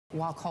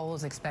While Cole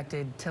is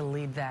expected to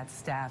lead that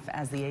staff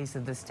as the ace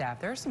of the staff,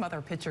 there are some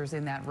other pitchers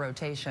in that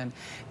rotation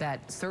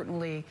that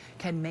certainly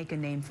can make a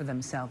name for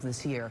themselves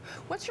this year.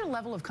 What's your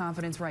level of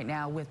confidence right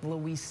now with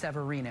Luis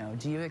Severino?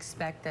 Do you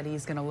expect that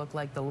he's going to look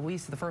like the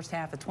Luis of the first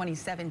half of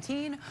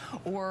 2017,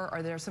 or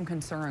are there some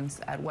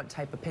concerns at what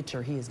type of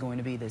pitcher he is going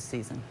to be this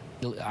season?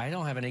 I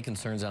don't have any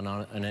concerns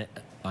on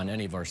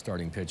any of our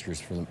starting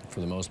pitchers for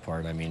the most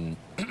part. I mean,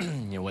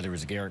 whether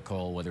it's Garrett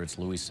Cole, whether it's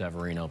Luis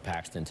Severino,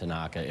 Paxton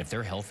Tanaka, if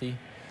they're healthy,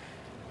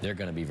 they're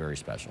going to be very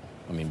special.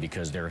 I mean,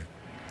 because they're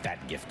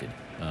that gifted.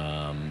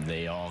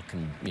 They all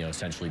can,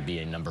 essentially be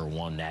a number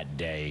one that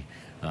day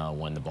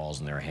when the ball's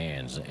in their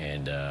hands.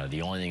 And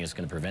the only thing that's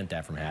going to prevent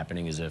that from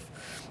happening is if,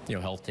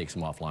 health takes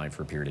them offline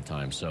for a period of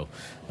time. So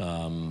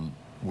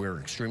we're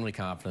extremely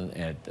confident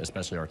at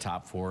especially our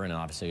top four, and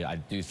obviously I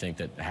do think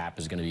that Happ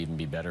is going to even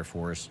be better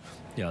for us,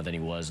 than he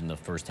was in the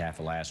first half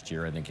of last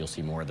year. I think you'll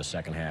see more of the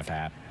second half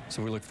Happ.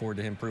 So we look forward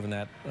to him proving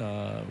that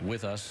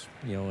with us,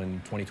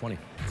 in 2020.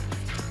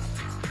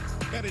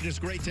 And it is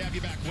great to have you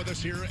back with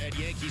us here at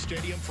Yankee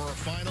Stadium for a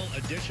final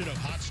edition of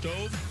Hot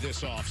Stove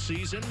this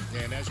offseason.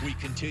 And as we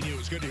continue,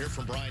 it's good to hear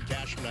from Brian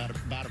Cashman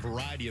about a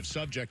variety of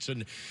subjects.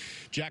 And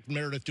Jack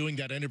Meredith doing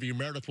that interview.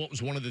 Meredith, what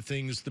was one of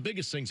the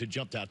biggest things that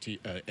jumped out to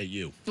at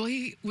you? Well,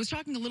 he was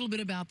talking a little bit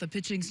about the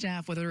pitching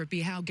staff, whether it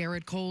be how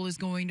Garrett Cole is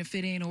going to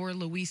fit in or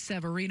Luis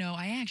Severino.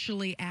 I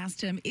actually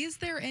asked him, is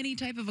there any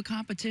type of a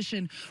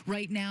competition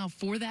right now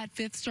for that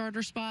fifth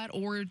starter spot,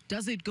 or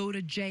does it go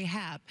to J.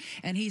 Happ?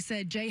 And he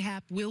said J.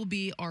 Happ will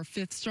be our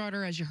fifth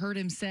starter. As you heard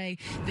him say,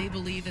 they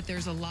believe that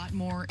there's a lot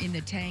more in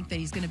the tank, that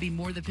he's going to be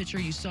more the pitcher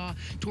you saw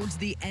towards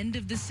the end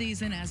of the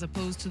season as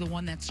opposed to the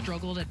one that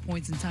struggled at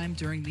points in time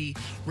during the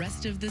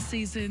rest of the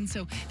season.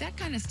 So that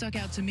kind of stuck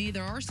out to me.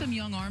 There are some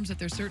young arms that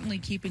they're certainly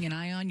keeping an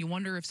eye on. You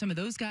wonder if some of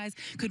those guys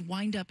could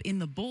wind up in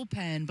the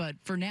bullpen, but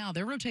for now,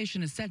 their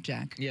rotation is set,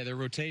 Jack. Yeah, their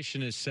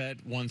rotation is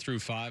set 1 through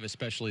 5,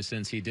 especially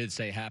since he did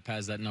say Happ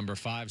has that number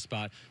 5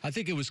 spot. I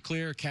think it was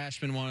clear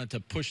Cashman wanted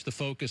to push the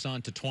focus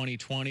onto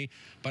 2020,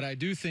 but I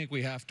do think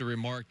we have to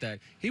remark that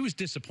he was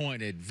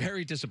disappointed,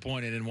 very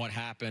disappointed in what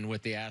happened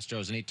with the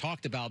Astros, and he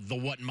talked about the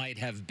what might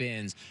have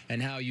beens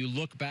and how you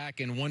look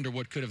back and wonder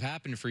what could have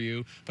happened for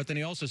you, but then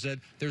he also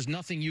said there's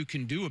nothing you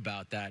can do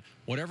about that.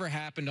 Whatever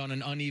happened on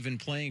an uneven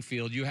playing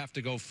field, you have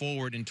to go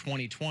forward in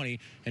 2020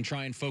 and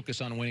try and focus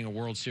on winning a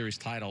World Series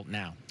title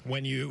now.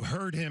 When you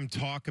heard him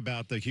talk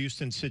about the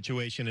Houston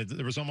situation,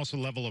 there was almost a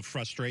level of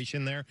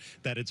frustration there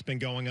that it's been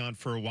going on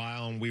for a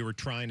while and we were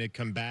trying to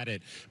combat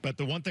it. But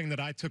the one thing that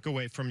I took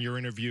away from your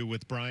interview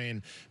with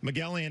Brian,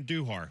 Miguel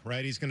Andujar,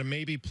 right? He's going to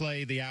maybe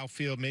play the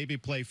outfield, maybe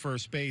play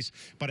first base,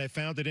 but I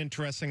found it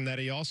interesting that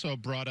he also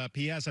brought up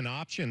he has an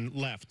option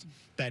left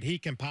that he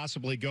can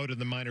possibly go to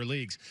the minor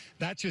leagues.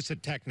 That's just a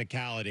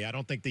technicality. I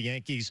don't think the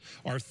Yankees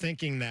are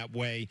thinking that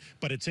way,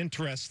 but it's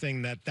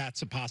interesting that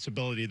that's a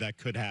possibility that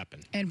could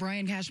happen. And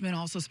Brian Cashman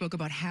also spoke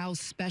about how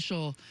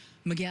special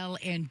Miguel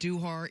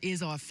Andujar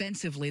is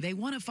offensively. They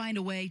want to find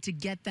a way to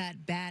get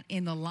that bat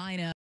in the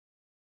lineup.